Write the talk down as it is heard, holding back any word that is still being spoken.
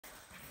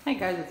Hey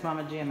guys, it's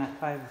Mama G. I'm at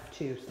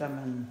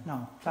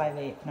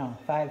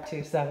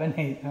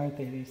 5278 North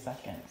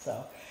 82nd.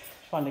 So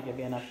just wanted to give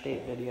you an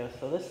update video.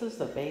 So this is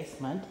the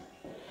basement.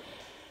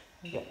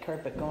 We got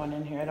carpet going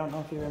in here. I don't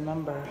know if you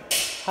remember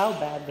how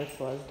bad this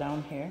was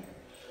down here,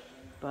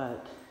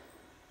 but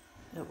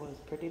it was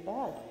pretty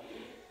bad.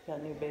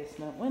 Got new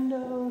basement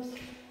windows,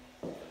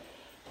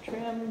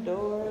 trim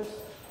doors.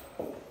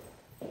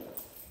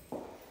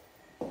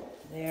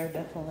 They are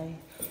definitely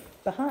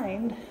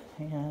behind,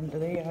 and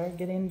they are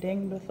getting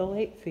dinged with a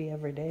late fee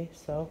every day,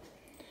 so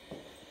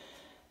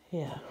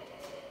yeah.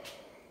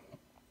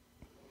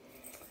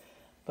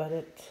 But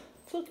it's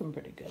looking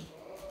pretty good.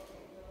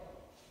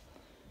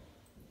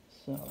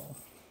 So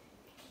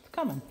it's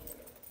coming.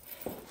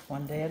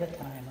 One day at a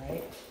time,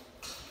 right?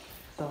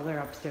 So they're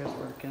upstairs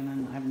working,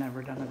 and I've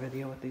never done a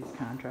video with these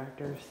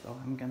contractors, so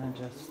I'm gonna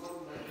just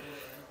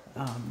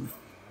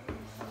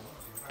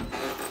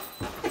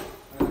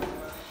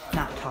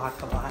not talk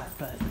a lot,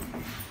 but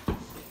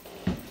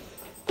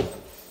so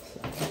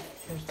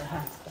here's the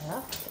half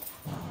bath.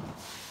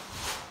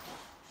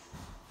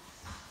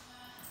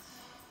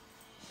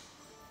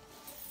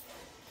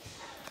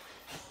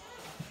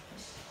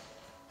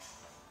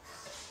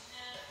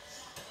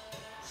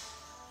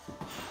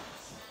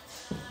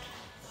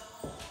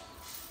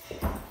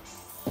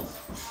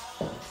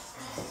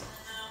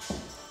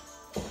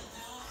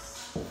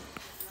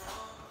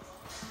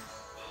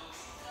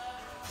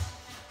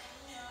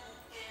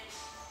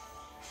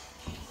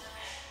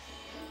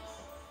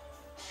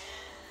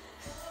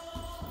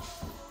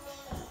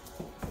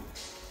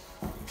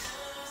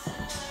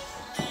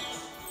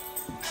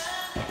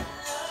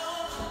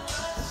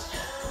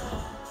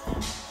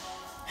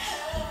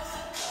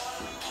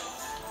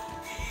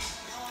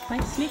 Can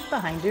I sneak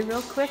behind you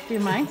real quick? Do you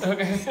mind?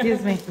 Okay.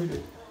 Excuse me.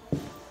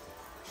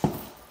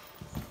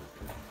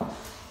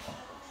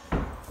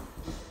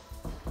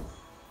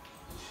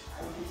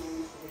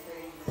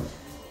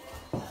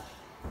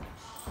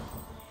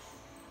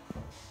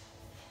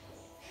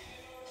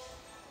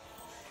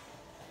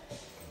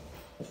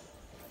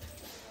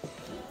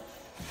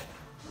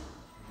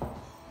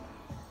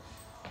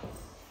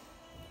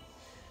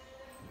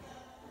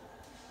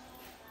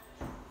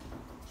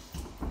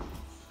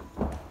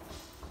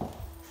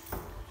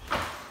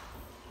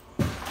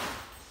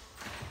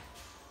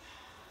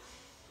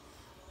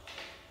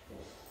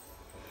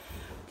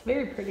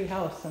 Very pretty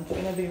house, and it's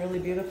going to be really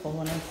beautiful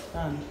when it's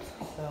done,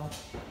 so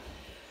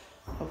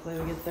hopefully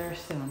we get there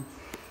soon.